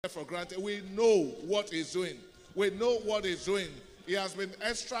for granted. We know what he's doing. We know what he's doing. He has been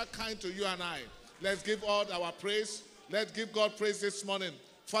extra kind to you and I. Let's give all our praise. Let's give God praise this morning.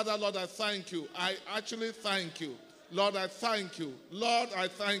 Father, Lord, I thank you. I actually thank you. Lord, I thank you. Lord, I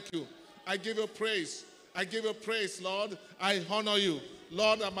thank you. I give you praise. I give you praise, Lord. I honor you.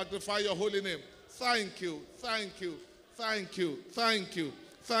 Lord, I magnify your holy name. Thank you. Thank you. Thank you. Thank you.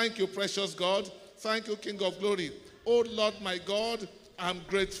 Thank you, precious God. Thank you, King of glory. Oh, Lord, my God, I'm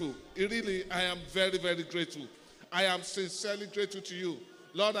grateful. Really, I am very, very grateful. I am sincerely grateful to you.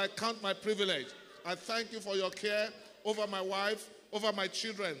 Lord, I count my privilege. I thank you for your care over my wife, over my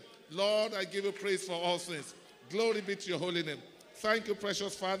children. Lord, I give you praise for all things. Glory be to your holy name. Thank you,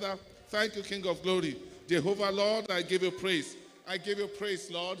 precious Father. Thank you, King of glory. Jehovah, Lord, I give you praise. I give you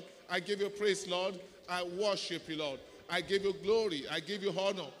praise, Lord. I give you praise, Lord. I worship you, Lord. I give you glory. I give you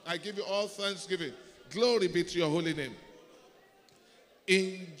honor. I give you all thanksgiving. Glory be to your holy name.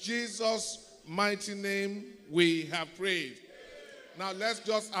 In Jesus' mighty name, we have prayed. Now let's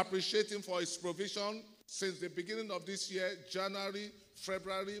just appreciate him for his provision. Since the beginning of this year, January,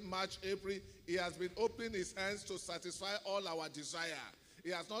 February, March, April, he has been opening his hands to satisfy all our desire. He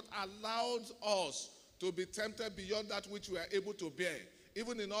has not allowed us to be tempted beyond that which we are able to bear.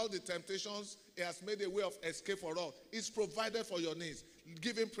 Even in all the temptations, he has made a way of escape for all. He's provided for your needs.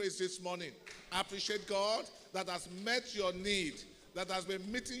 Give him praise this morning. Appreciate God that has met your need, that has been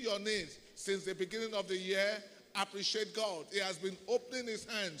meeting your needs since the beginning of the year. Appreciate God. He has been opening his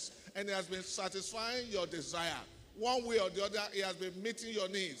hands and he has been satisfying your desire. One way or the other, he has been meeting your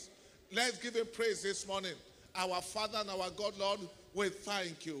needs. Let's give him praise this morning. Our Father and our God, Lord, we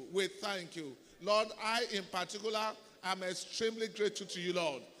thank you. We thank you. Lord, I in particular am extremely grateful to you,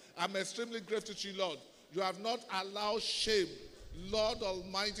 Lord. I'm extremely grateful to you, Lord. You have not allowed shame, Lord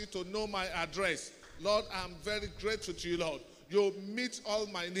Almighty, to know my address. Lord, I'm very grateful to you, Lord. You meet all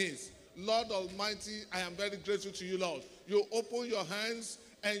my needs. Lord Almighty, I am very grateful to you, Lord. You open your hands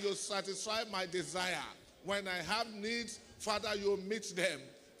and you satisfy my desire. When I have needs, Father, you meet them.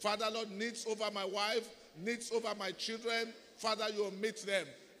 Father, Lord, needs over my wife, needs over my children, Father, you meet them.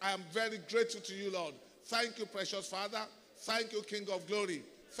 I am very grateful to you, Lord. Thank you, precious Father. Thank you, King of glory.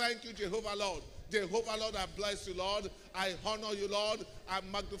 Thank you, Jehovah, Lord. Jehovah, Lord, I bless you, Lord. I honor you, Lord. I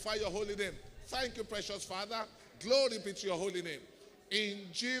magnify your holy name. Thank you, precious Father. Glory be to your holy name. In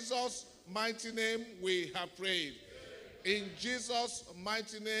Jesus' mighty name, we have prayed. In Jesus'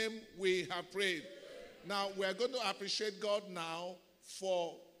 mighty name, we have prayed. Now, we are going to appreciate God now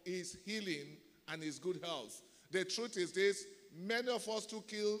for his healing and his good health. The truth is this, many of us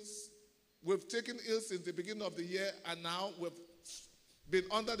took ills. We've taken ills since the beginning of the year, and now we've been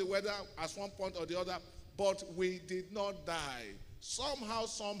under the weather at one point or the other, but we did not die.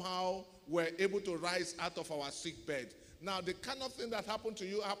 Somehow, we're able to rise out of our sick bed. Now, the kind of thing that happened to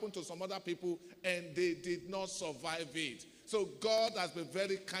you happened to some other people, and they did not survive it. So God has been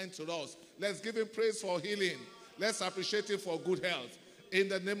very kind to us. Let's give him praise for healing. Let's appreciate him for good health. In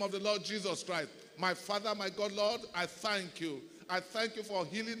the name of the Lord Jesus Christ. My Father, my God, Lord, I thank you. I thank you for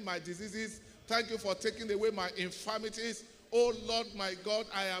healing my diseases. Thank you for taking away my infirmities. Oh, Lord, my God,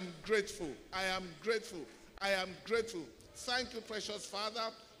 I am grateful. I am grateful. I am grateful. Thank you, precious Father.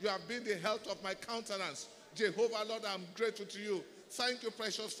 You have been the health of my countenance. Jehovah, Lord, I'm grateful to you. Thank you,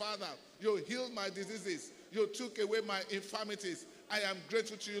 precious Father. You healed my diseases. You took away my infirmities. I am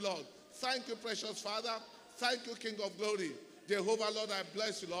grateful to you, Lord. Thank you, precious Father. Thank you, King of glory. Jehovah, Lord, I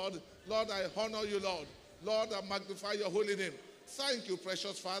bless you, Lord. Lord, I honor you, Lord. Lord, I magnify your holy name. Thank you,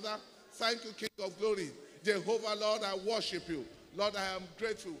 precious Father. Thank you, King of glory. Jehovah, Lord, I worship you. Lord, I am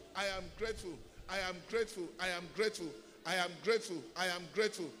grateful. I am grateful. I am grateful. I am grateful. I am grateful. I am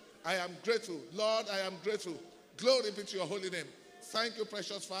grateful. I am grateful. Lord, I am grateful. Glory be to your holy name. Thank you,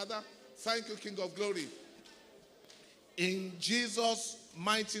 precious Father. Thank you, King of glory. In Jesus'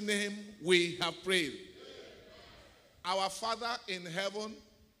 mighty name, we have prayed. Our Father in heaven,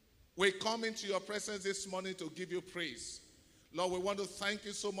 we come into your presence this morning to give you praise. Lord, we want to thank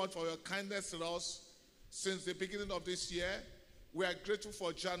you so much for your kindness to us since the beginning of this year. We are grateful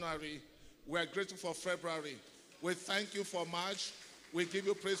for January. We are grateful for February. We thank you for March. We give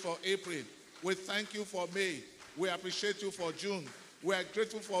you praise for April. We thank you for May. We appreciate you for June. We are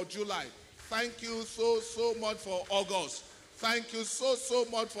grateful for July. Thank you so much for August. Thank you so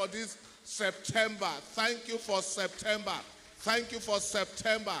much for this September. Thank you for September. Thank you for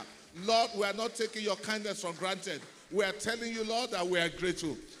September. Lord, we are not taking your kindness for granted. We are telling you, Lord, that we are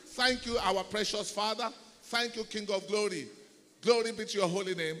grateful. Thank you, our precious Father. Thank you, King of glory. Glory be to your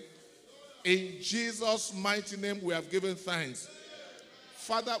holy name. In Jesus' mighty name, we have given thanks.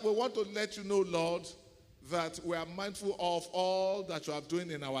 Father, we want to let you know, Lord, that we are mindful of all that you are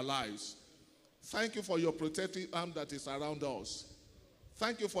doing in our lives. Thank you for your protective arm that is around us.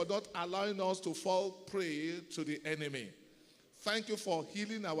 Thank you for not allowing us to fall prey to the enemy. Thank you for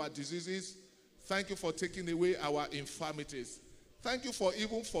healing our diseases. Thank you for taking away our infirmities. Thank you for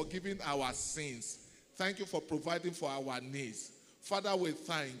even forgiving our sins. Thank you for providing for our needs. Father, we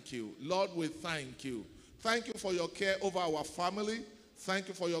thank you. Lord, we thank you. Thank you for your care over our family. Thank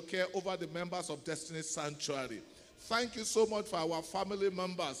you for your care over the members of Destiny Sanctuary. Thank you so much for our family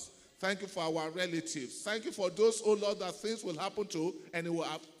members. Thank you for our relatives. Thank you for those, oh Lord, that things will happen to and it will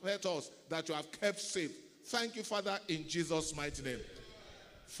affect us, that you have kept safe. Thank you, Father, in Jesus' mighty name.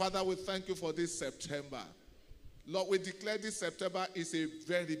 Father, we thank you for this September. Lord, we declare this September is a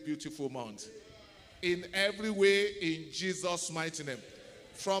very beautiful month. In every way, in Jesus' mighty name.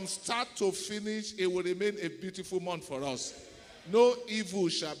 From start to finish, it will remain a beautiful month for us. No evil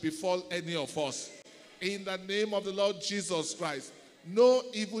shall befall any of us. In the name of the Lord Jesus Christ. No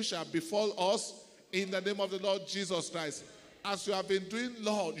evil shall befall us. In the name of the Lord Jesus Christ. As you have been doing,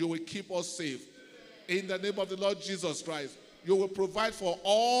 Lord, you will keep us safe. In the name of the Lord Jesus Christ. You will provide for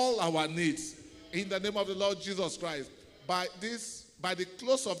all our needs. In the name of the Lord Jesus Christ. By the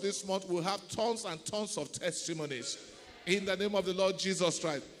close of this month, we'll have tons and tons of testimonies. In the name of the Lord Jesus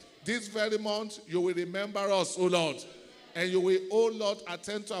Christ. This very month, you will remember us, O Lord. And you will, O Lord,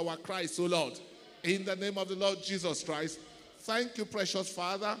 attend to our cries, O Lord. In the name of the Lord Jesus Christ. Thank you, precious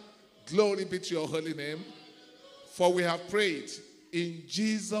Father. Glory be to your holy name. For we have prayed in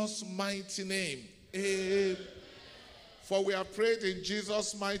Jesus' mighty name. Amen. For we have prayed in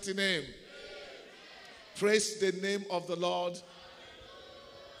Jesus' mighty name. Praise the name of the Lord.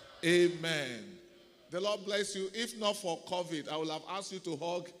 Amen. The Lord bless you. If not for COVID, I would have asked you to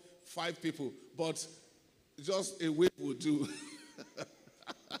hug 5 people. But just a wave will do.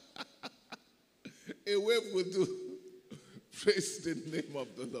 A wave will do. Praise the name of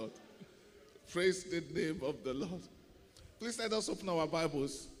the Lord. Praise the name of the Lord. Please let us open our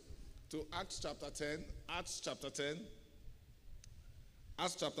Bibles to Acts chapter 10. Acts chapter 10.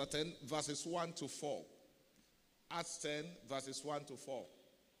 Acts chapter 10, verses 1 to 4. Acts 10, verses 1 to 4.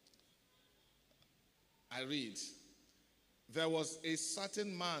 I read, there was a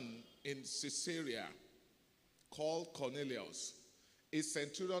certain man in Caesarea called Cornelius, a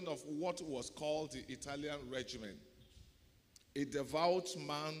centurion of what was called the Italian regiment, a devout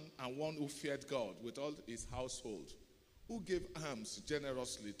man and one who feared God with all his household, who gave alms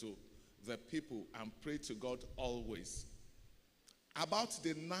generously to the people and prayed to God always. About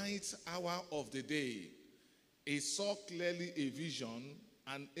the 9th hour of the day, he saw clearly a vision,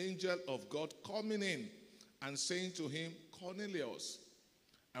 an angel of God coming in and saying to him, Cornelius.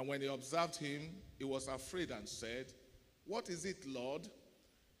 And when he observed him, he was afraid and said, what is it, Lord?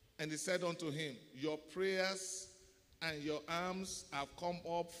 And he said unto him, your prayers and your alms have come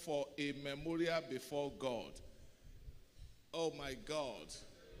up for a memorial before God. Oh my God,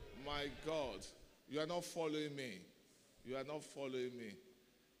 my God, you are not following me. You are not following me.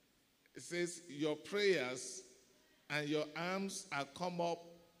 It says, your prayers and your alms have come up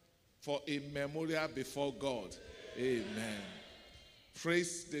for a memorial before God. Amen.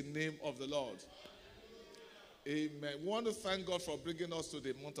 Praise the name of the Lord. Amen. We want to thank God for bringing us to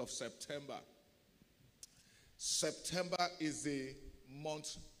the month of September. September is the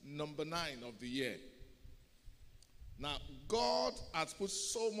month number 9 of the year. Now, God has put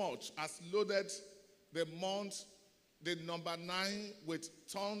so much, has loaded the month, the number 9, with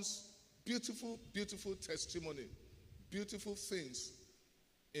tons, beautiful, beautiful testimony, beautiful things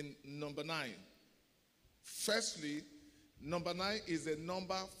in number 9. Firstly, number 9 is a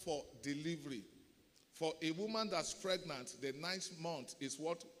number for delivery. For a woman that's pregnant, the 9th month is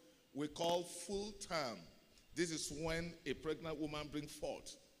what we call full term. This is when a pregnant woman brings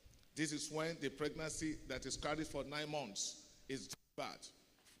forth. This is when the pregnancy that is carried for 9 months is delivered.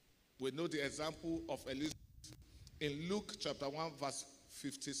 We know the example of Elizabeth in Luke chapter 1 verse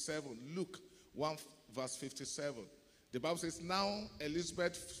 57. Luke 1 verse 57. The Bible says, now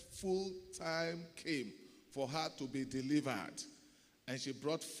Elizabeth's full time came for her to be delivered, and she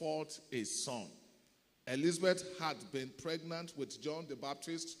brought forth a son. Elizabeth had been pregnant with John the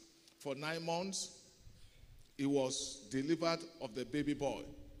Baptist for 9 months. He was delivered of the baby boy.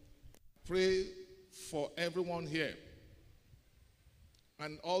 Pray for everyone here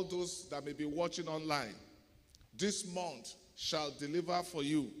and all those that may be watching online. This month shall deliver for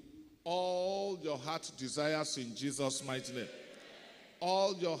you all your heart desires in Jesus' mighty name.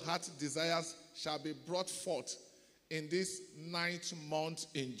 All your heart desires shall be brought forth in this 9th month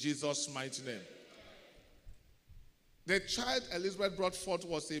in Jesus' mighty name. The child Elizabeth brought forth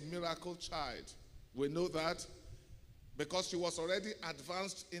was a miracle child. We know that because she was already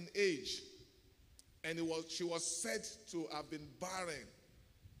advanced in age, and she was said to have been barren.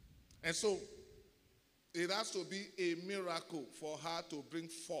 And so it has to be a miracle for her to bring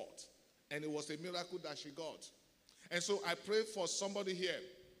forth. And it was a miracle that she got. And so I pray for somebody here,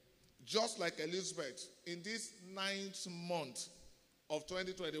 just like Elizabeth, in this 9th month of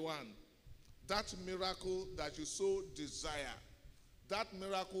 2021, that miracle that you so desire, that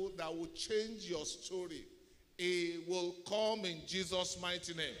miracle that will change your story, it will come in Jesus'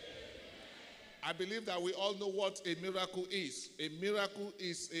 mighty name. I believe that we all know what a miracle is. A miracle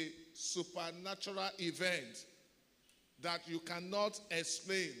is a supernatural event that you cannot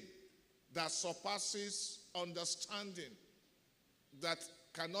explain, that surpasses understanding, that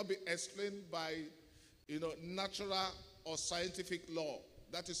cannot be explained by, natural or scientific law.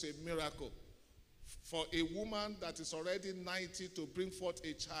 That is a miracle. For a woman that is already 90 to bring forth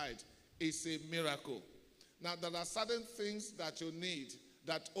a child is a miracle. Now, there are certain things that you need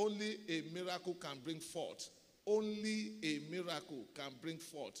that only a miracle can bring forth. Only a miracle can bring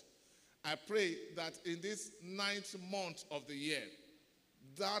forth. I pray that in this 9th month of the year,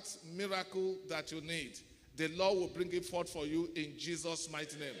 that miracle that you need, the Lord will bring it forth for you in Jesus'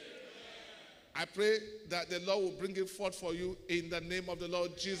 mighty name. I pray that the Lord will bring it forth for you in the name of the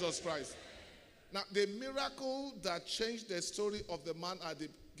Lord Jesus Christ. Now, the miracle that changed the story of the man at the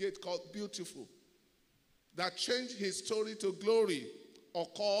gate called Beautiful, that changed his story to glory,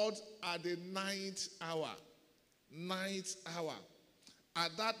 occurred at the 9th hour. 9th hour.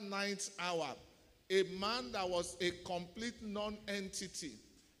 At that 9th hour, a man that was a complete non-entity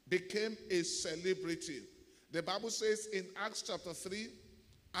became a celebrity. The Bible says in Acts chapter 3,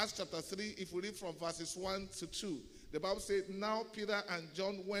 if we read from verses 1 to 2, the Bible says, now Peter and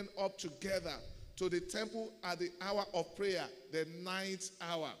John went up together to the temple at the hour of prayer, the 9th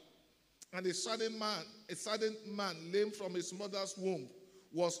hour. And a certain man, lame from his mother's womb,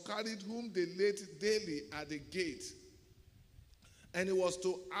 was carried, whom they laid daily at the gate. And he was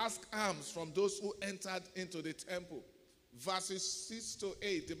to ask alms from those who entered into the temple. Verses 6 to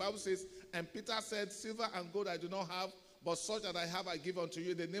 8, the Bible says, and Peter said, silver and gold I do not have, but such that I have I give unto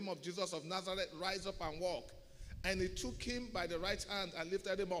you. In the name of Jesus of Nazareth, rise up and walk. And he took him by the right hand and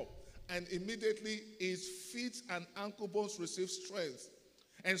lifted him up. And immediately his feet and ankle bones received strength.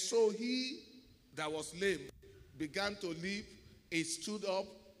 And so he that was lame began to leap. He stood up,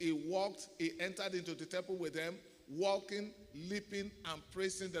 he walked, he entered into the temple with them, walking, leaping, and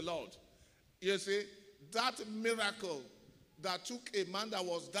praising the Lord. You see, that miracle that took a man that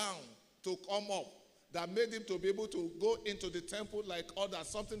was down to come up, that made him to be able to go into the temple like others,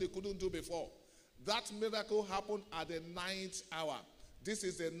 something they couldn't do before. That miracle happened at the 9th hour. This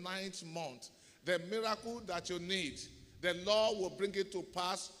is the 9th month. The miracle that you need, the Lord will bring it to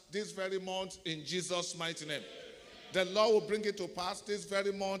pass this very month in Jesus' mighty name. The Lord will bring it to pass this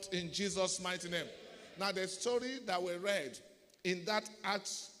very month in Jesus' mighty name. Now, the story that we read in that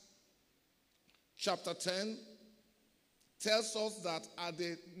Acts chapter 10 tells us that at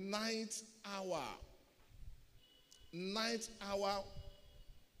the 9th hour,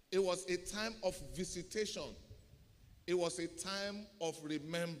 it was a time of visitation. It was a time of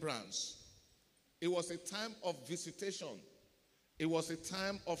remembrance. It was a time of visitation. It was a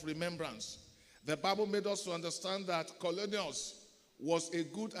time of remembrance. The Bible made us to understand that Cornelius was a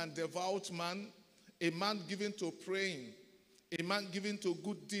good and devout man, a man given to praying, a man given to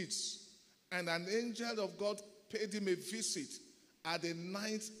good deeds. And an angel of God paid him a visit at the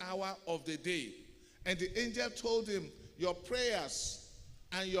 9th hour of the day. And the angel told him, your prayers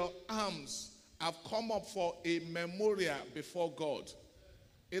and your alms have come up for a memorial before God.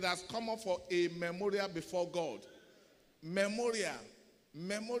 It has come up for a memorial before God. Memorial.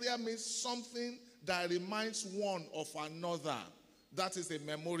 Memorial means something that reminds one of another. That is a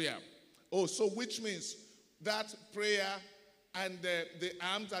memorial. Oh, so which means that prayer and the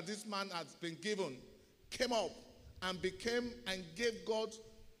alms that this man has been given came up and became and gave God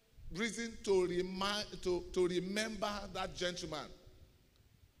reason to remember that gentleman.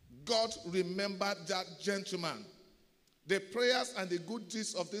 God remembered that gentleman. The prayers and the good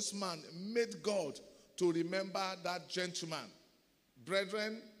deeds of this man made God to remember that gentleman.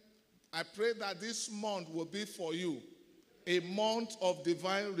 Brethren, I pray that this month will be for you a month of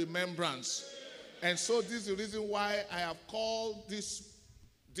divine remembrance. And so this is the reason why I have called this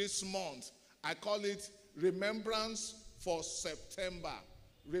month, I call it Remembrance for September.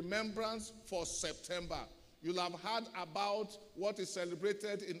 Remembrance for September. You'll have heard about what is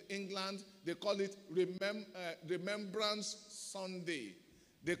celebrated in England. They call it Remembrance Sunday.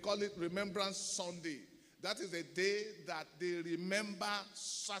 They call it Remembrance Sunday. That is a day that they remember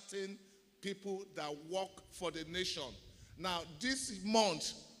certain people that work for the nation. Now, this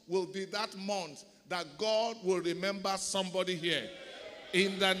month will be that month that God will remember somebody here.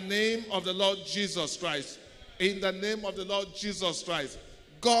 In the name of the Lord Jesus Christ. In the name of the Lord Jesus Christ.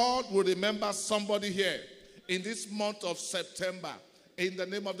 God will remember somebody here in this month of September. In the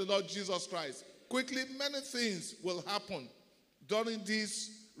name of the Lord Jesus Christ. Quickly, many things will happen during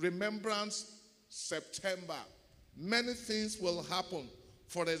this Remembrance September. Many things will happen.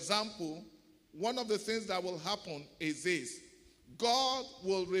 For example, one of the things that will happen is this. God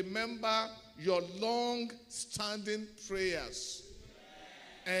will remember your long-standing prayers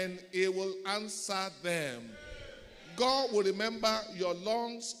and He will answer them. God will remember your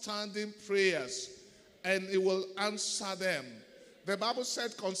long-standing prayers and He will answer them. The Bible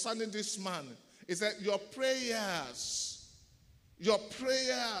said concerning this man, it said your prayers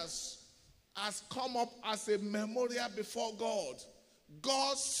has come up as a memorial before God.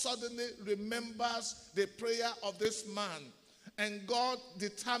 God suddenly remembers the prayer of this man. And God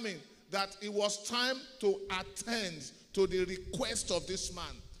determined that it was time to attend to the request of this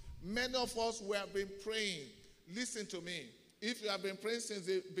man. Many of us, we have been praying. Listen to me. If you have been praying since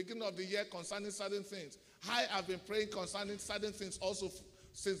the beginning of the year concerning certain things, I have been praying concerning certain things also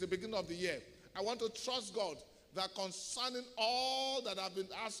since the beginning of the year. I want to trust God that concerning all that I've been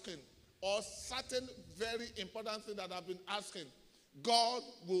asking, or certain very important things that I've been asking, God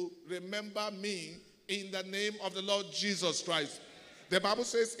will remember me in the name of the Lord Jesus Christ. The Bible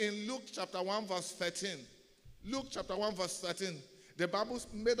says in Luke chapter 1 verse 13, Luke chapter 1 verse 13, the Bible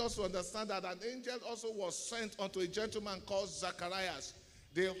made us to understand that an angel also was sent unto a gentleman called Zacharias,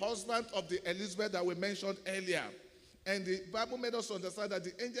 the husband of the Elizabeth that we mentioned earlier. And the Bible made us to understand that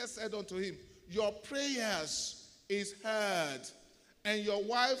the angel said unto him, your prayers is heard, and your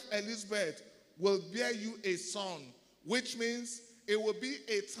wife Elizabeth will bear you a son, which means it will be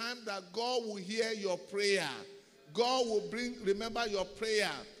a time that God will hear your prayer. God will remember your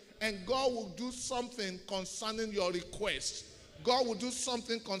prayer, and God will do something concerning your request. God will do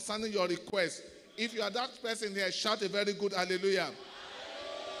something concerning your request. If you are that person here, shout a very good hallelujah.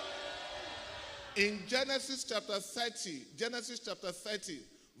 In Genesis chapter 30,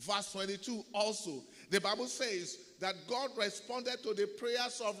 verse 22 also, the Bible says that God responded to the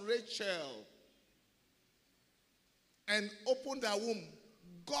prayers of Rachel and opened her womb.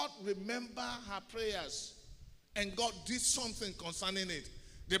 God remembered her prayers and God did something concerning it.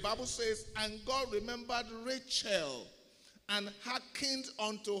 The Bible says, and God remembered Rachel and hearkened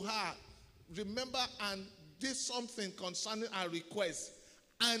unto her. Remember, and did something concerning her request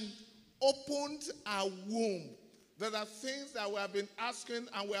and opened her womb. There are things that we have been asking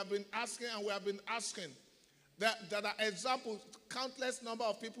and we have been asking and we have been asking. There are examples, countless number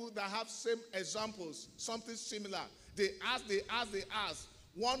of people that have same examples, something similar. They ask.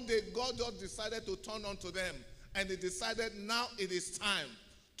 One day God just decided to turn unto them, and He decided now it is time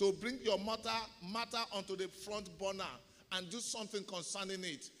to bring your matter onto the front burner and do something concerning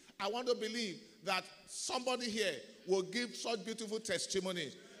it. I want to believe that somebody here will give such beautiful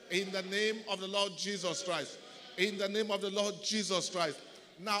testimonies in the name of the Lord Jesus Christ. In the name of the Lord Jesus Christ.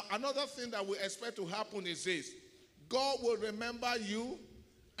 Now, another thing that we expect to happen is this. God will remember you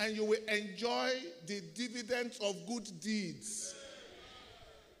and you will enjoy the dividends of good deeds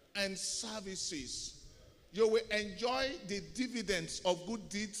and services. You will enjoy the dividends of good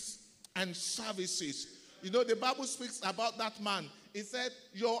deeds and services. You know, the Bible speaks about that man. It said,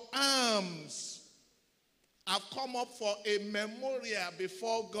 your arms have come up for a memorial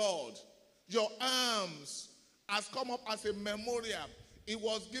before God. Your arms has come up as a memorial. It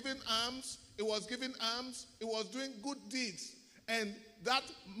was giving alms, it was doing good deeds. And that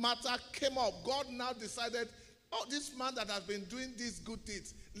matter came up. God now decided, oh, this man that has been doing these good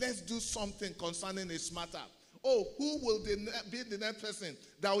deeds, let's do something concerning his matter. Oh, who will be the next person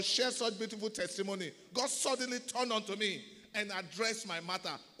that will share such beautiful testimony? God suddenly turned unto me and addressed my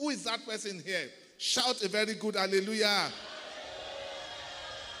matter. Who is that person here? Shout a very good hallelujah.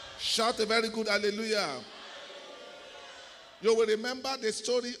 Shout a very good hallelujah. You will remember the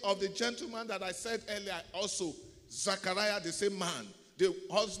story of the gentleman that I said earlier also. Zachariah, the same man, the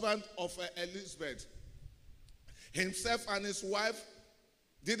husband of Elizabeth. Himself and his wife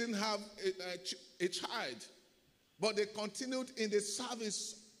didn't have a child, but they continued in the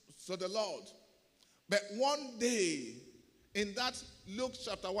service to the Lord. But one day, in that Luke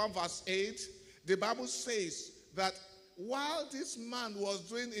chapter 1 verse 8, the Bible says that while this man was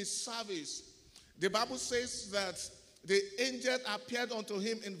doing his service, the Bible says that the angel appeared unto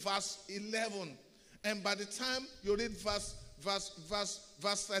him in verse 11. And by the time you read verse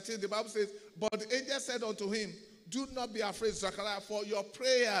 13, the Bible says, but the angel said unto him, do not be afraid, Zachariah, for your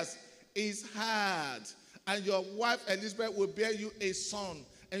prayers is hard. And your wife Elizabeth will bear you a son,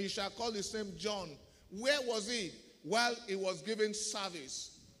 and you shall call his name John. Where was he? While he was giving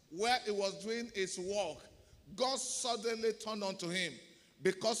service, where he was doing his work, God suddenly turned unto him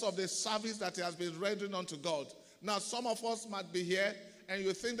because of the service that he has been rendering unto God. Now, some of us might be here, and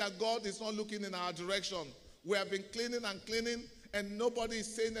you think that God is not looking in our direction. We have been cleaning and cleaning, and nobody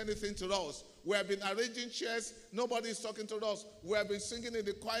is saying anything to us. We have been arranging chairs, nobody is talking to us. We have been singing in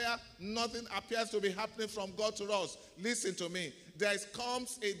the choir, nothing appears to be happening from God to us. Listen to me. There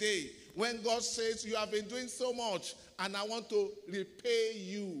comes a day when God says, you have been doing so much, and I want to repay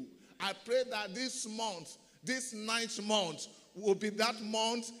you. I pray that this month, this 9th month, will be that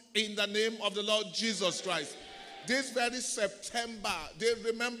month in the name of the Lord Jesus Christ. This very September, the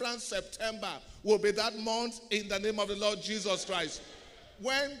Remembrance September, will be that month in the name of the Lord Jesus Christ.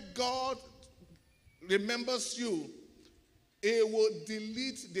 When God remembers you, He will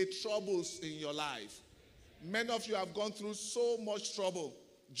delete the troubles in your life. Many of you have gone through so much trouble,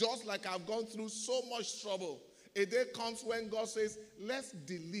 just like I've gone through so much trouble. A day comes when God says, let's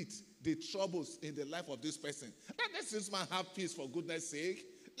delete the troubles in the life of this person. Let this man have peace for goodness sake.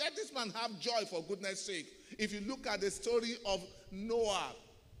 Let this man have joy for goodness sake. If you look at the story of Noah,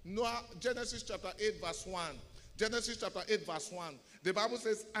 Genesis chapter 8 verse 1. Genesis chapter 8 verse 1. The Bible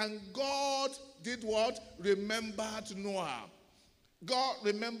says, and God did what? Remembered Noah. God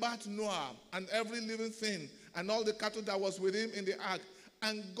remembered Noah and every living thing and all the cattle that was with him in the ark.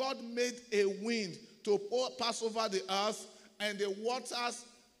 And God made a wind to pass over the earth, and the waters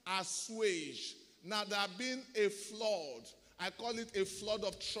assuaged. Now there had been a flood. I call it a flood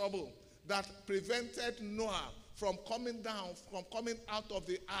of trouble that prevented Noah from coming down, from coming out of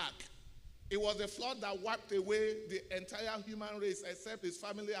the ark. It was a flood that wiped away the entire human race except his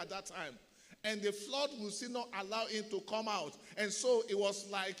family at that time. And the flood will still not allow him to come out. And so it was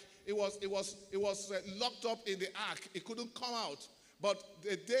like, it was locked up in the ark. It couldn't come out. But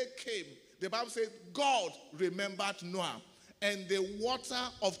the day came, the Bible says, God remembered Noah. And the water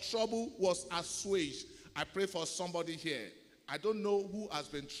of trouble was assuaged. I pray for somebody here. I don't know who has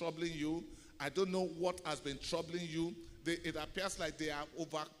been troubling you. I don't know what has been troubling you. It appears like they have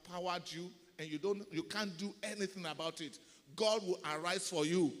overpowered you, and you can't do anything about it. God will arise for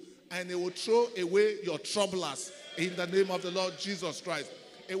you, and He will throw away your troublers in the name of the Lord Jesus Christ.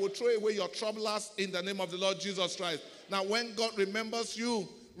 He will throw away your troublers in the name of the Lord Jesus Christ. Now, when God remembers you,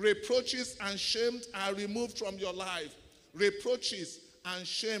 reproaches and shame are removed from your life. Reproaches and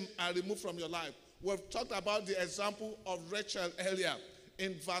shame are removed from your life. We've talked about the example of Rachel earlier.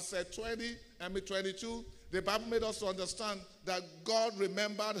 In verse 22, the Bible made us to understand that God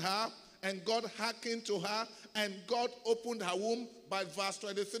remembered her, and God hearkened to her, and God opened her womb. By verse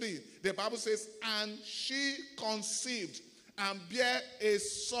 23, the Bible says, and she conceived and bare a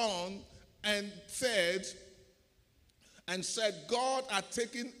son, and said, God had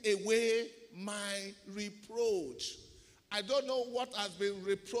taken away my reproach. I don't know what has been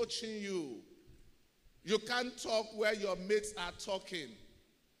reproaching you. You can't talk where your mates are talking.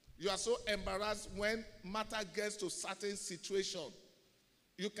 You are so embarrassed when matter gets to certain situation.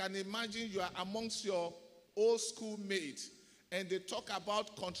 You can imagine you are amongst your old school mates, and they talk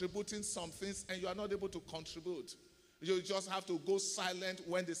about contributing some things, and you are not able to contribute. You just have to go silent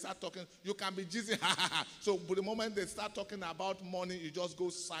when they start talking. You can be jizzing, So but the moment they start talking about money, you just go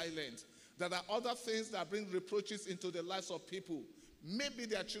silent. There are other things that bring reproaches into the lives of people. Maybe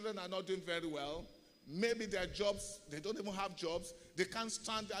their children are not doing very well. Maybe their jobs, they don't even have jobs. They can't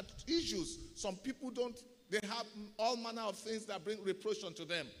stand that issues. Some people don't, they have all manner of things that bring reproach unto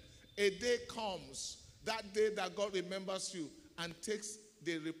them. A day comes, that day that God remembers you and takes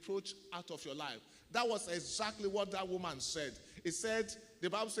the reproach out of your life. That was exactly what that woman said. It said, the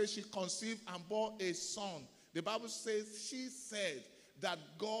Bible says she conceived and bore a son. The Bible says she said that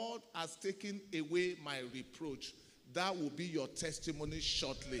God has taken away my reproach. That will be your testimony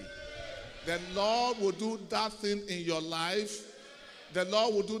shortly. The Lord will do that thing in your life. The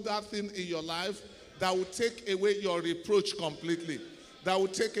Lord will do that thing in your life that will take away your reproach completely. That will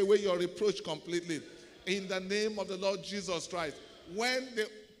take away your reproach completely. In the name of the Lord Jesus Christ.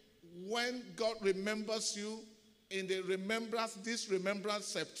 When God remembers you in the remembrance, this Remembrance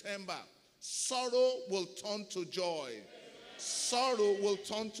September, sorrow will turn to joy. Sorrow will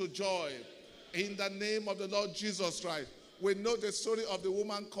turn to joy. In the name of the Lord Jesus Christ. We know the story of the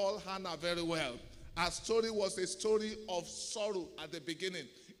woman called Hannah very well. Her story was a story of sorrow at the beginning.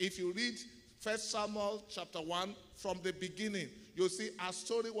 If you read 1 Samuel chapter 1 from the beginning, you'll see her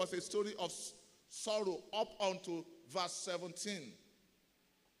story was a story of sorrow up unto verse 17.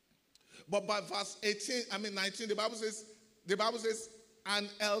 But by verse 19, the Bible says, and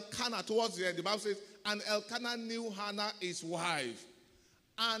Elkanah, towards the end, the Bible says, and Elkanah knew Hannah, his wife,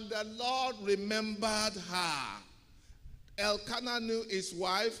 and the Lord remembered her. Elkanah knew his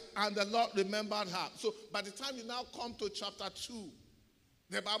wife, and the Lord remembered her. So by the time you now come to chapter 2,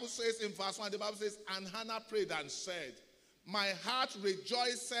 the Bible says in verse 1, the Bible says, and Hannah prayed and said, my heart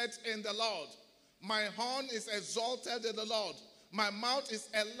rejoiceth in the Lord. My horn is exalted in the Lord. My mouth is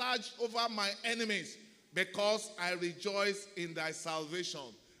enlarged over my enemies, because I rejoice in thy salvation.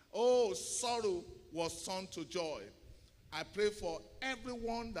 Oh, sorrow was turned to joy. I pray for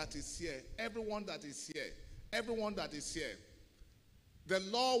everyone that is here, everyone that is here, everyone that is here. The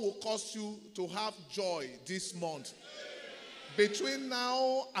Lord will cause you to have joy this month. Between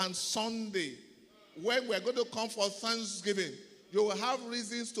now and Sunday, when we're going to come for Thanksgiving, you will have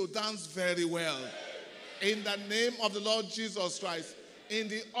reasons to dance very well. In the name of the Lord Jesus Christ. In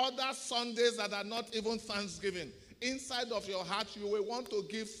the other Sundays that are not even Thanksgiving, inside of your heart, you will want to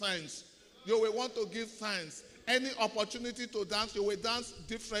give thanks. You will want to give thanks. Any opportunity to dance, you will dance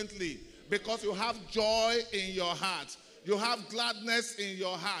differently, because you have joy in your heart. You have gladness in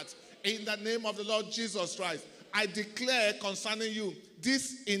your heart. In the name of the Lord Jesus Christ, I declare concerning you,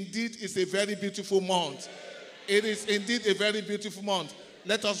 this indeed is a very beautiful month. It is indeed a very beautiful month.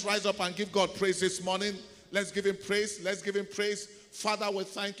 Let us rise up and give God praise this morning. Let's give him praise. Let's give him praise. Father, we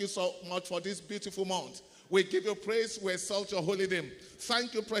thank you so much for this beautiful month. We give you praise. We exalt your holy name.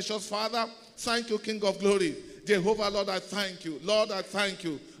 Thank you, precious Father. Thank you, King of glory. Jehovah, Lord, I thank you. Lord, I thank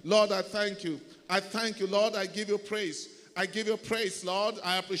you. Lord, I thank you. I thank you, Lord. I give you praise. I give you praise, Lord.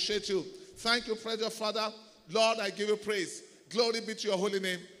 I appreciate you. Thank you, precious Father. Lord, I give you praise. Glory be to your holy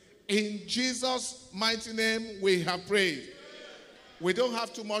name. In Jesus' mighty name, we have prayed. We don't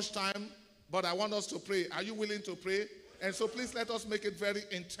have too much time, but I want us to pray. Are you willing to pray? And so please let us make it very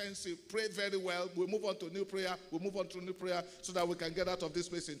intensive. Pray very well. We'll move on to new prayer. We'll move on to new prayer so that we can get out of this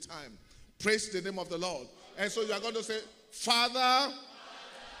place in time. Praise the name of the Lord. And so you are going to say, Father,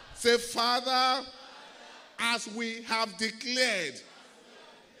 say, Father, as we have declared,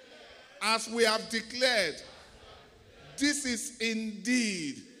 this is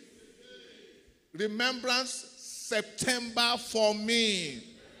indeed Remembrance September for me.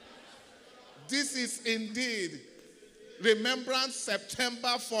 This is indeed Remembrance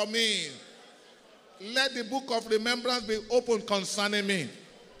September for me. Let the book of remembrance be opened concerning me.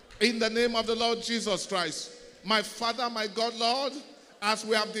 In the name of the Lord Jesus Christ. My Father, my God, Lord, as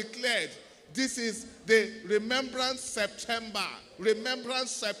we have declared, this is the Remembrance September.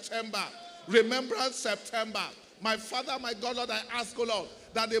 Remembrance September. Remembrance September. My Father, my God, Lord, I ask, O Lord,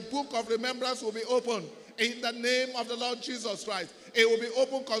 that the book of remembrance will be opened in the name of the Lord Jesus Christ. It will be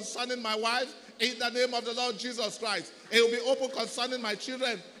open concerning my wife in the name of the Lord Jesus Christ. It will be open concerning my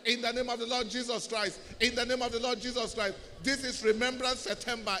children in the name of the Lord Jesus Christ. In the name of the Lord Jesus Christ. This is Remembrance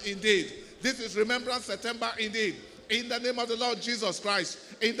September indeed. This is Remembrance September indeed. In the name of the Lord Jesus Christ.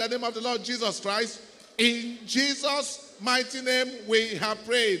 In the name of the Lord Jesus Christ. In Jesus' mighty name we have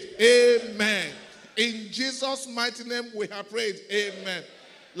prayed. Amen. In Jesus' mighty name we have prayed. Amen.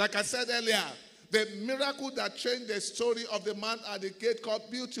 Like I said earlier, the miracle that changed the story of the man at the gate called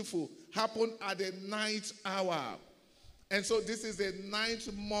Beautiful happened at the 9th hour. And so this is the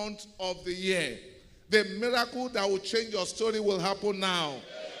 9th month of the year. The miracle that will change your story will happen now.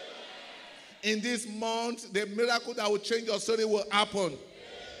 In this month, the miracle that will change your story will happen.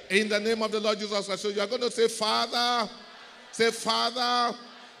 In the name of the Lord Jesus Christ. So you are going to say, Father,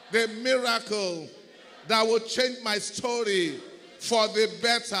 the miracle that will change my story for the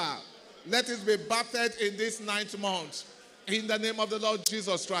better, let it be battered in this 9th month. In the name of the Lord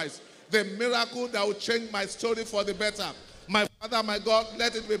Jesus Christ. The miracle that will change my story for the better. My Father, my God,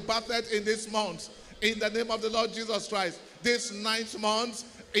 let it be battered in this month. In the name of the Lord Jesus Christ. This 9th month,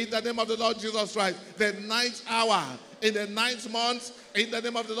 in the name of the Lord Jesus Christ. The 9th hour, in the 9th month, in the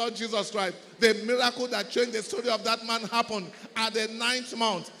name of the Lord Jesus Christ. The miracle that changed the story of that man happened at the 9th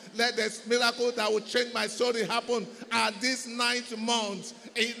month. Let this miracle that will change my story happen at this 9th month.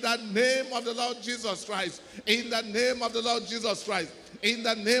 In the name of the Lord Jesus Christ. In the name of the Lord Jesus Christ. In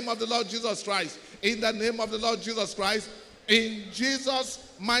the name of the Lord Jesus Christ. In the name of the Lord Jesus Christ. In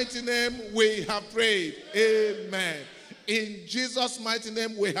Jesus' mighty name we have prayed. Amen. In Jesus' mighty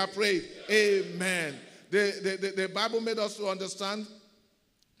name we have prayed. Amen. The Bible made us to understand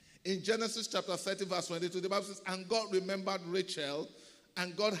in Genesis chapter 30 verse 22, the Bible says, and God remembered Rachel,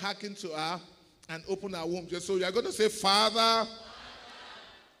 and God hearkened to her and opened her womb. So you are going to say, Father,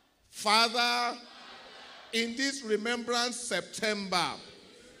 in this Remembrance September,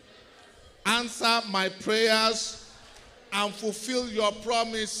 answer my prayers and fulfill your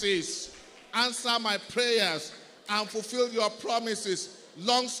promises. Answer my prayers and fulfill your promises.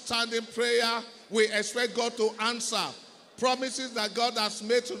 Long-standing prayer, we expect God to answer. Promises that God has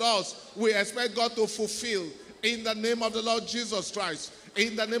made to us, we expect God to fulfill. In the name of the Lord Jesus Christ.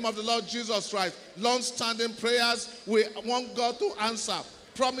 In the name of the Lord Jesus Christ. Long-standing prayers, we want God to answer.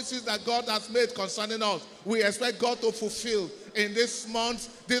 Promises that God has made concerning us, we expect God to fulfill in this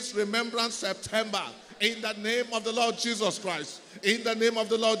month, this Remembrance September. In the name of the Lord Jesus Christ. In the name of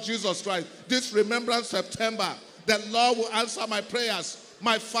the Lord Jesus Christ. This Remembrance September, the Lord will answer my prayers.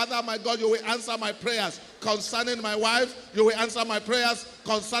 My Father, my God, you will answer my prayers. Concerning my wife, you will answer my prayers.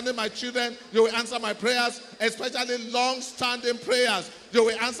 Concerning my children, you will answer my prayers. Especially long-standing prayers, you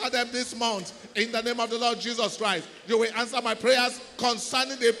will answer them this month. In the name of the Lord Jesus Christ. You will answer my prayers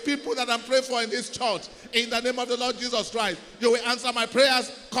concerning the people that I'm praying for in this church. In the name of the Lord Jesus Christ. You will answer my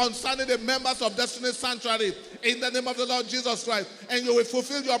prayers concerning the members of Destiny Sanctuary. In the name of the Lord Jesus Christ. And you will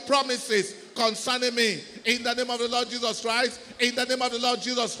fulfill your promises concerning me. In the name of the Lord Jesus Christ. In the name of the Lord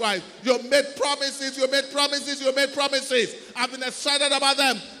Jesus Christ. You made promises. You made promises. You made promises. I've been excited about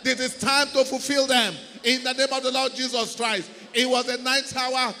them. It is time to fulfill them. In the name of the Lord Jesus Christ. It was the 9th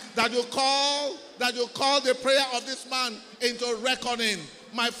hour that you called the prayer of this man into reckoning.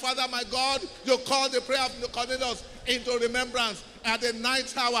 My Father, my God, you called the prayer of Cornelius into remembrance at the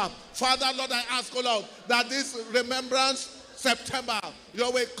 9th hour. Father, Lord, I ask, oh Lord, that this Remembrance September,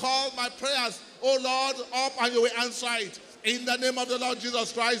 you will call my prayers, oh Lord, up and you will answer it. In the name of the Lord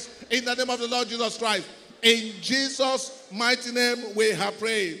Jesus Christ. In the name of the Lord Jesus Christ. In Jesus' mighty name we have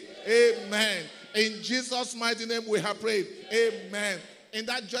prayed. Amen. In Jesus' mighty name we have prayed. Amen. In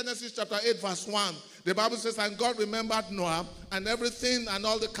that Genesis chapter 8 verse 1, the Bible says, and God remembered Noah and everything and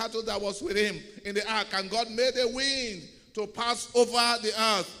all the cattle that was with him in the ark. And God made a wind to pass over the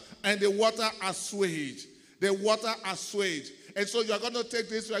earth, and the water assuaged. The water assuaged. And so you are going to take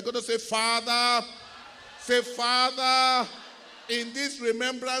this, you are going to say, Father, in this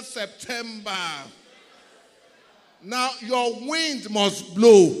Remembrance September, now your wind must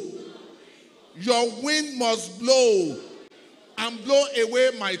blow. Your wind must blow and blow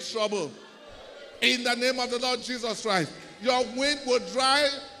away my trouble. In the name of the Lord Jesus Christ. Your wind will dry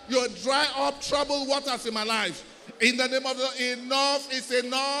up troubled waters in my life. In the name of the Lord, enough is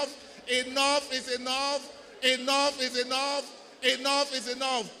enough. Enough is enough. Enough is enough. Enough is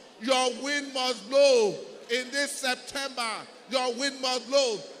enough. Your wind must blow in this September. Your wind must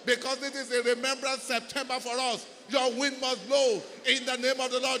blow because this is a Remembrance September for us. Your wind must blow in the name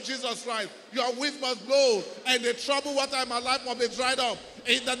of the Lord Jesus Christ. Your wind must blow and the troubled water in my life must be dried up.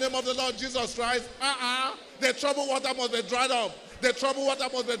 In the name of the Lord Jesus Christ. The troubled water must be dried up. The troubled water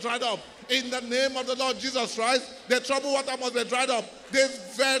must be dried up. In the name of the Lord Jesus Christ. The troubled water must be dried up.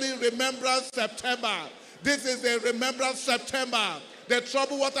 This very Remembrance September. This is the Remembrance September. The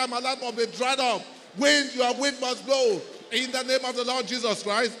troubled water in my life must be dried up. Your wind must blow. In the name of the Lord Jesus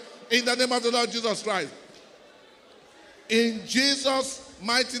Christ. In the name of the Lord Jesus Christ. In Jesus'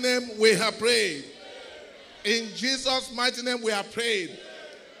 mighty name we have prayed. In Jesus' mighty name we have prayed.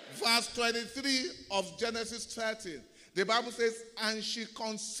 Verse 23 of Genesis 30. The Bible says, and she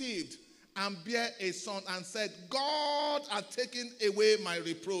conceived and bare a son and said, God has taken away my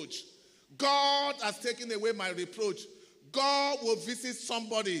reproach. God has taken away my reproach. God will visit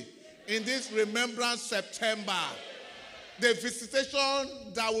somebody in this Remembrance September. The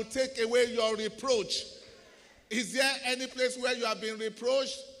visitation that will take away your reproach. Is there any place where you have been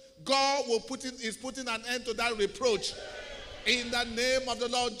reproached? God is putting an end to that reproach. In the name of the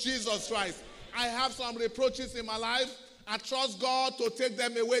Lord Jesus Christ. I have some reproaches in my life. I trust God to take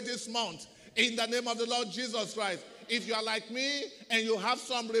them away this month. In the name of the Lord Jesus Christ. If you are like me and you have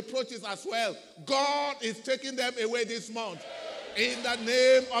some reproaches as well, God is taking them away this month. In the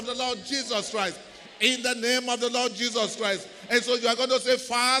name of the Lord Jesus Christ. In the name of the Lord Jesus Christ. And so you are going to say,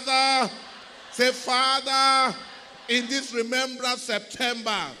 Father, in this Remembrance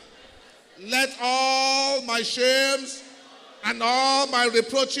September, let all my shames and all my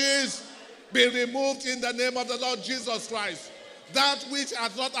reproaches be removed in the name of the Lord Jesus Christ. That which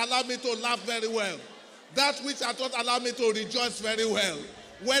has not allowed me to laugh very well. That which has not allowed me to rejoice very well.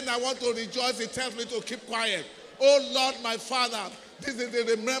 When I want to rejoice, it tells me to keep quiet. Oh Lord, my Father, this is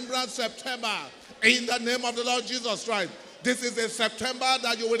the Remembrance September. In the name of the Lord Jesus Christ. This is a September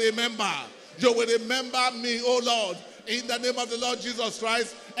that you will remember. You will remember me, oh Lord, in the name of the Lord Jesus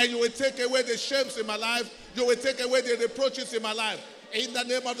Christ. And you will take away the shames in my life. You will take away the reproaches in my life. In the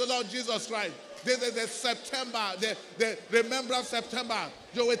name of the Lord Jesus Christ. This is the September, the Remembrance September.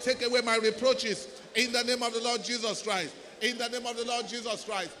 You will take away my reproaches. In the name of the Lord Jesus Christ. In the name of the Lord Jesus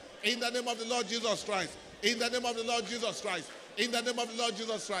Christ. In the name of the Lord Jesus Christ. In the name of the Lord Jesus Christ. In the name of the Lord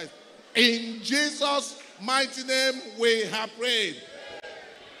Jesus Christ. In Jesus' mighty name we have prayed.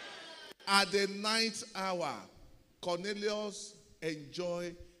 At the ninth hour, Cornelius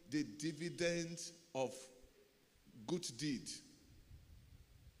enjoyed the dividends of good deed.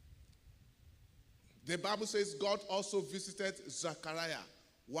 The Bible says God also visited Zechariah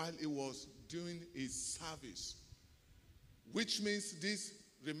while he was doing his service. Which means this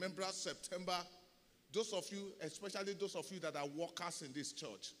Remembrance September, those of you, especially those of you that are workers in this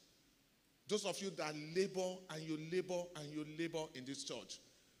church, those of you that labor and you labor and you labor in this church,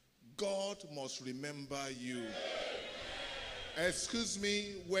 God must remember you. Excuse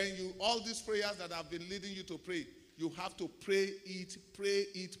me, when you, all these prayers that I've been leading you to pray, you have to pray it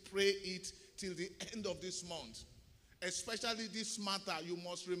till the end of this month. Especially this matter, you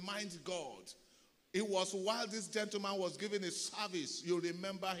must remind God. It was while this gentleman was giving a service, you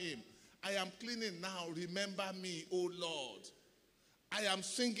remember him. I am cleaning now, remember me, O Lord. I am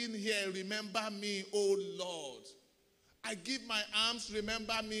singing here, remember me, O Lord. I give my alms,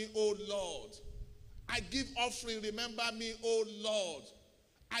 remember me, O Lord. I give offering, remember me, O Lord.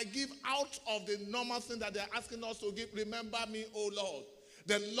 I give out of the normal thing that they're asking us to give, remember me, O Lord.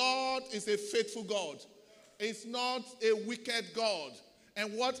 The Lord is a faithful God. It's not a wicked God.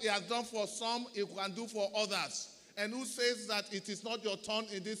 And what he has done for some, he can do for others. And who says that it is not your turn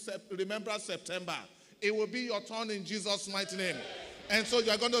in this Remembrance September? It will be your turn in Jesus' mighty name. And so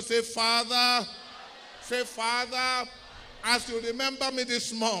you're going to say, Father, as you remember me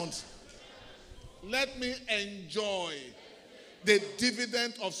this month, let me enjoy the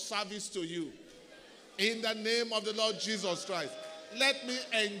dividend of service to you. In the name of the Lord Jesus Christ. Let me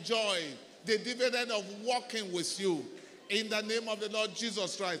enjoy the dividend of walking with you. In the name of the Lord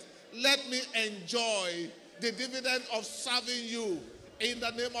Jesus Christ. Let me enjoy the dividend of serving you. In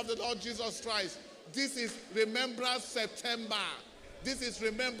the name of the Lord Jesus Christ. This is Remembrance September. This is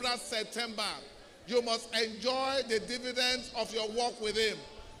Remembrance September. You must enjoy the dividends of your walk with him.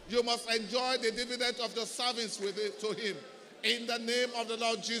 You must enjoy the dividend of the service to him. In the name of the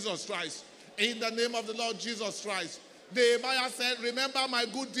Lord Jesus Christ. In the name of the Lord Jesus Christ. Nehemiah said, remember my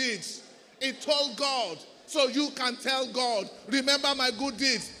good deeds. He told God, so you can tell God, remember my good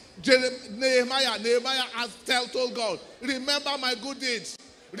deeds. Nehemiah has told God, remember my good deeds.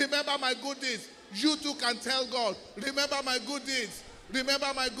 Remember my good deeds. You too can tell God, remember my good deeds.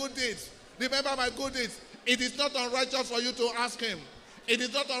 Remember my good deeds. Remember my good deeds. It is not unrighteous for you to ask him. It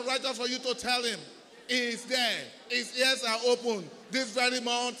is not unrighteous for you to tell him. He is there. His ears are open. This very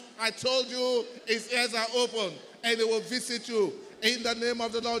month, I told you, his ears are open. And he will visit you in the name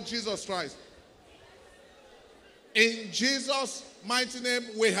of the Lord Jesus Christ. In Jesus' mighty name,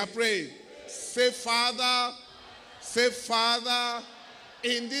 we have prayed. Say, Father,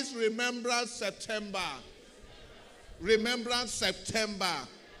 in this Remembrance September,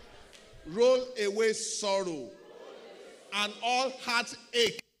 roll away sorrow and all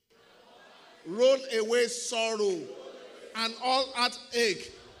heartache. Roll away sorrow and all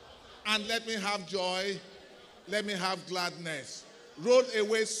heartache. And let me have joy. Let me have gladness. Roll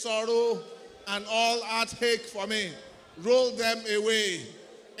away sorrow and all heartache for me. Roll them away.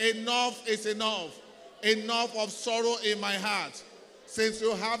 Enough is enough. Enough of sorrow in my heart. Since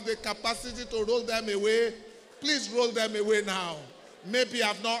you have the capacity to roll them away, please roll them away now. Maybe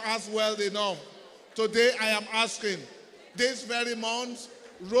I've not asked well enough. Today I am asking, this very month,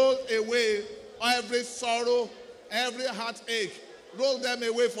 roll away every sorrow, every heartache. Roll them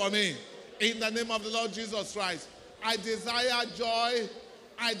away for me. In the name of the Lord Jesus Christ. I desire joy.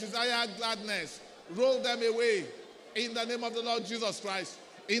 I desire gladness. Roll them away. In the name of the Lord Jesus Christ.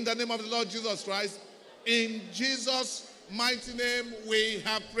 In the name of the Lord Jesus Christ. In Jesus' mighty name we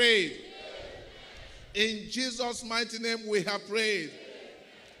have prayed. In Jesus' mighty name we have prayed.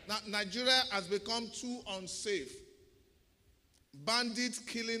 Now, Nigeria has become too unsafe. Bandits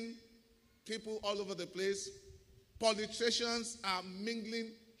killing people all over the place. Politicians are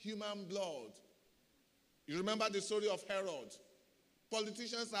mingling human blood. You remember the story of Herod.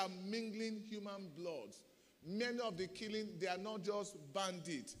 Politicians are mingling human blood. Many of the killing, they are not just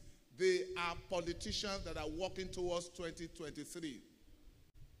bandits. They are politicians that are walking towards 2023.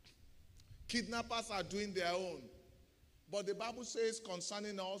 Kidnappers are doing their own. But the Bible says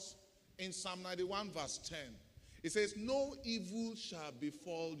concerning us in Psalm 91 verse 10, it says, no evil shall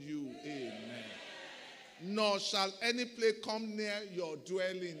befall you. Amen. Nor shall any plague come near your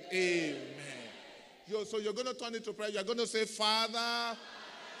dwelling. Amen. So you're going to turn it to prayer. You're going to say, Father,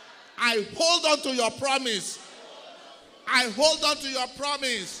 I hold on to your promise. I hold on to your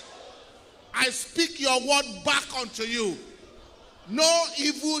promise. I speak your word back unto you. No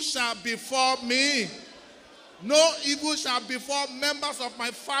evil shall befall me. No evil shall befall members of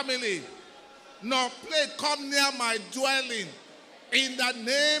my family. nor plague come near my dwelling. In the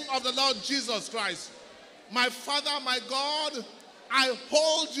name of the Lord Jesus Christ. My Father, my God, I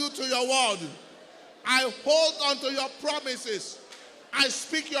hold you to your word. I hold on to your promises. I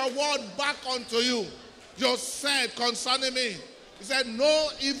speak your word back unto you. You said concerning me, you said, no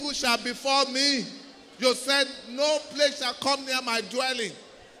evil shall befall me. You said, no plague shall come near my dwelling.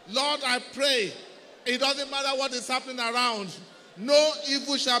 Lord, I pray, it doesn't matter what is happening around. No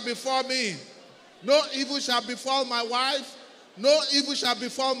evil shall befall me. No evil shall befall my wife. No evil shall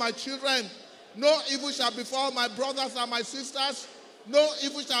befall my children. No evil shall befall my brothers and my sisters. No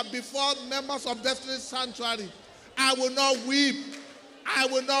evil shall befall members of Destiny's Sanctuary. I will not weep. I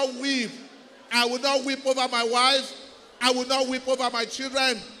will not weep. I will not weep over my wife. I will not weep over my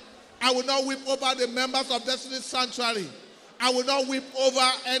children. I will not weep over the members of Destiny's Sanctuary. I will not weep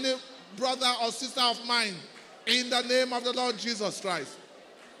over any brother or sister of mine. In the name of the Lord Jesus Christ.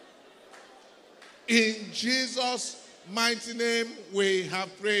 In Jesus' mighty name we have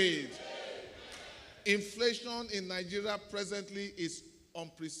prayed. Inflation in Nigeria presently is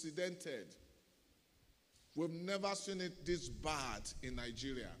unprecedented. We've never seen it this bad in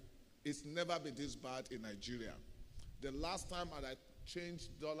Nigeria. It's never been this bad in Nigeria. The last time I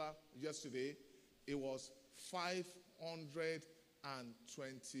changed dollar yesterday, it was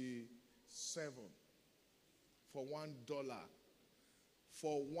 527 for $1.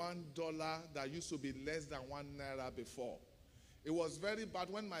 For $1 that used to be less than 1 naira before. It was very bad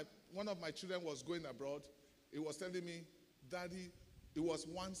when one of my children was going abroad. He was telling me, Daddy, it was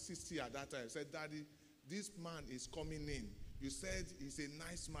 160 at that time. I said, Daddy, this man is coming in. You said he's a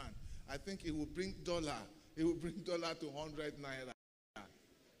nice man. I think he will bring dollar. He will bring dollar to 100 naira.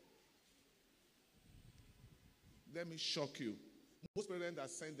 Let me shock you. Most parents that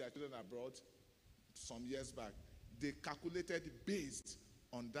send their children abroad some years back, they calculated based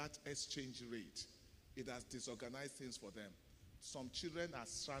on that exchange rate. It has disorganized things for them. Some children are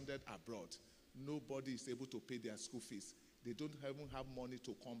stranded abroad. Nobody is able to pay their school fees. They don't even have money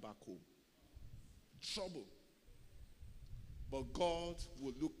to come back home. Trouble. But God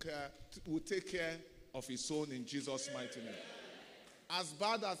will take care of his own in Jesus' mighty name. As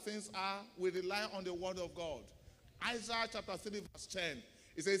bad as things are, we rely on the word of God. Isaiah chapter 3 verse 10.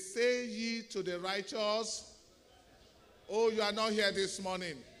 It says, say ye to the righteous. Oh, you are not here this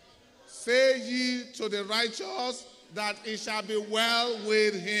morning. Say ye to the righteous that it shall be well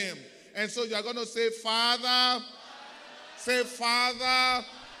with him. And so you are going to say, Father, say, Father,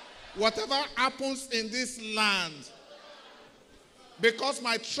 whatever happens in this land, because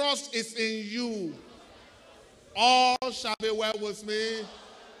my trust is in you, all shall be well with me.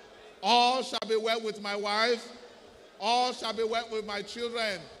 All shall be well with my wife. All shall be well with my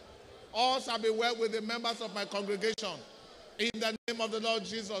children. All shall be well with the members of my congregation. In the name of the Lord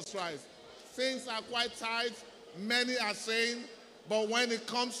Jesus Christ. Things are quite tight. Many are saying, but when it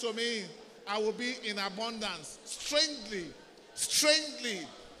comes to me, I will be in abundance. Strangely,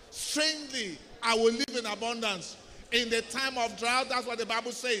 I will live in abundance. In the time of drought, that's what the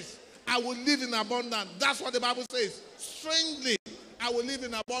Bible says. I will live in abundance. That's what the Bible says. Strangely, I will live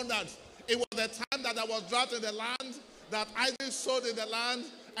in abundance. It was the time that there was drought in the land, that Isaac sowed in the land,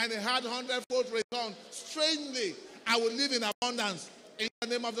 and he had 100-fold return. Strangely, I will live in abundance. In the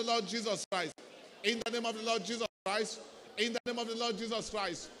name of the Lord Jesus Christ. In the name of the Lord Jesus Christ. In the name of the Lord Jesus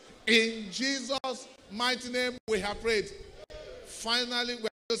Christ. In Jesus' mighty name we have prayed. Finally, we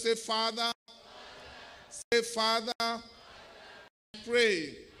have to say, Father. Say, Father, I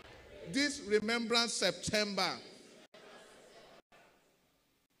pray this Remembrance September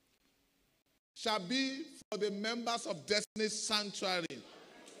shall be for the members of Destiny's Sanctuary.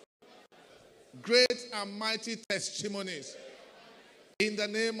 Great and mighty testimonies. In the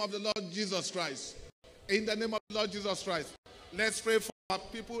name of the Lord Jesus Christ. In the name of the Lord Jesus Christ. Let's pray for our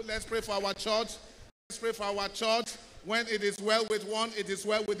people. Let's pray for our church. Let's pray for our church. When it is well with one, it is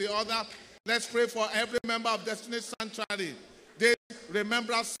well with the other. Let's pray for every member of Destiny's Sanctuary. This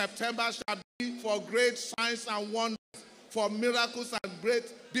Remembrance September shall be for great signs and wonders, for miracles and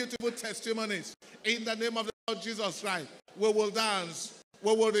great, beautiful testimonies. In the name of the Lord Jesus Christ, we will dance.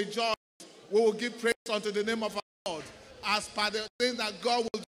 We will rejoice. We will give praise unto the name of our Lord, as per the thing that God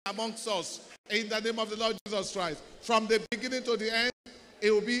will do amongst us. In the name of the Lord Jesus Christ. From the beginning to the end,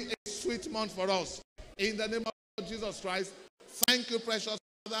 it will be a sweet month for us. In the name of the Lord Jesus Christ. Thank you, precious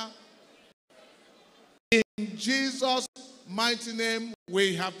Father. In Jesus' mighty name,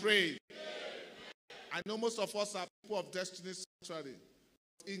 we have prayed. I know most of us are people of Destiny's Sanctuary.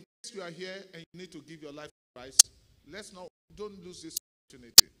 In case you are here and you need to give your life to Christ, don't lose this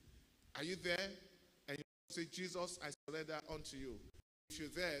opportunity. Are you there? And you say, Jesus, I surrender unto you. If you're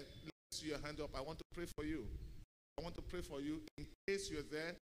there, let's see your hand up. I want to pray for you. I want to pray for you. In case you're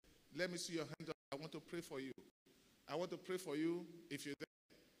there, let me see your hand up. I want to pray for you. I want to pray for you if you're there.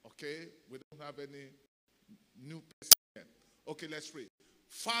 Okay? We don't have any new person here. Okay, let's pray.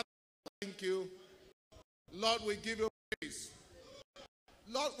 Father, thank you. Lord, we give you praise.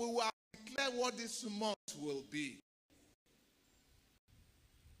 Lord, we will declare what this month will be.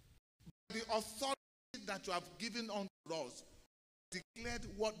 By the authority that you have given unto us, declared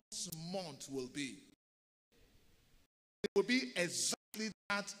what this month will be. It will be exactly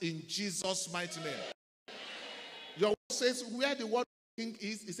that in Jesus' mighty name. Your word says where the word king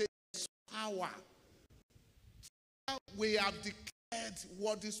is, it says power. We have declared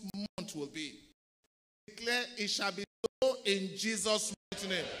what this month will be. Declare it shall be so in Jesus' mighty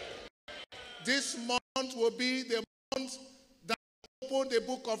name. This month will be the month that open the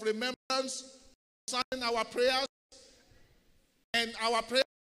book of remembrance concerning our prayers, and our prayers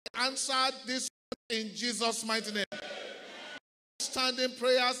answered this month in Jesus' mighty name. Standing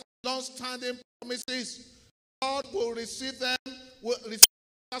prayers, long-standing promises, God will receive them, will receive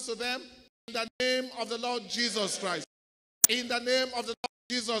us to them in the name of the Lord Jesus Christ. In the name of the Lord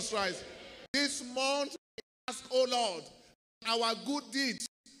Jesus Christ. This month, we ask, oh Lord, our good deeds,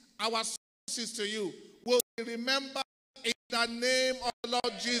 our services to you will be remembered in the name of the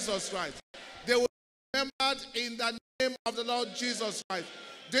Lord Jesus Christ. They will be remembered in the name of the Lord Jesus Christ.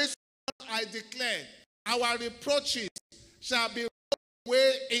 This month I declare, our reproaches shall be rolled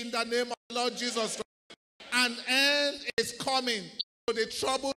away in the name of the Lord Jesus Christ. An end is coming to the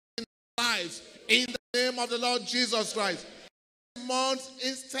trouble in our lives in the name of the Lord Jesus Christ. This month,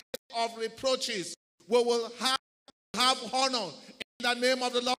 instead of reproaches, we will have honor in the name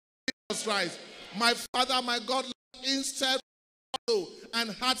of the Lord Jesus Christ. My Father, my God, instead of sorrow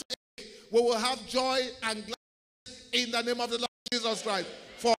and heartache, we will have joy and gladness in the name of the Lord Jesus Christ.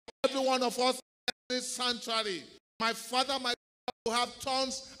 For every one of us in this sanctuary, my Father, my God, will have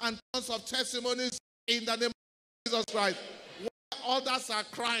tons and tons of testimonies in the name of Jesus Christ. While others are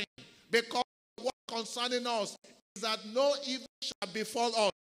crying because what concerning us is that no evil shall befall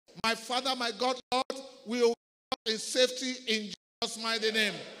us. My Father, my God, Lord, we will walk in safety in Jesus' mighty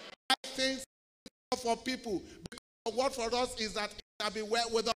name. I think for people, because what for us is that it shall be well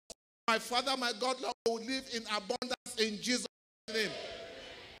with us. My Father, my God, Lord, will live in abundance in Jesus' name.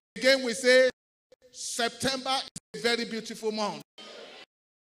 Again, we say September is a very beautiful month,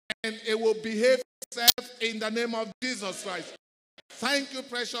 and it will behave itself in the name of Jesus Christ. Thank you,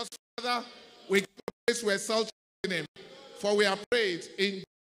 precious Father. We give praise, we exalt your name, for we are prayed in Jesus'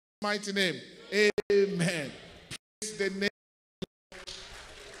 mighty name. Amen. Praise the name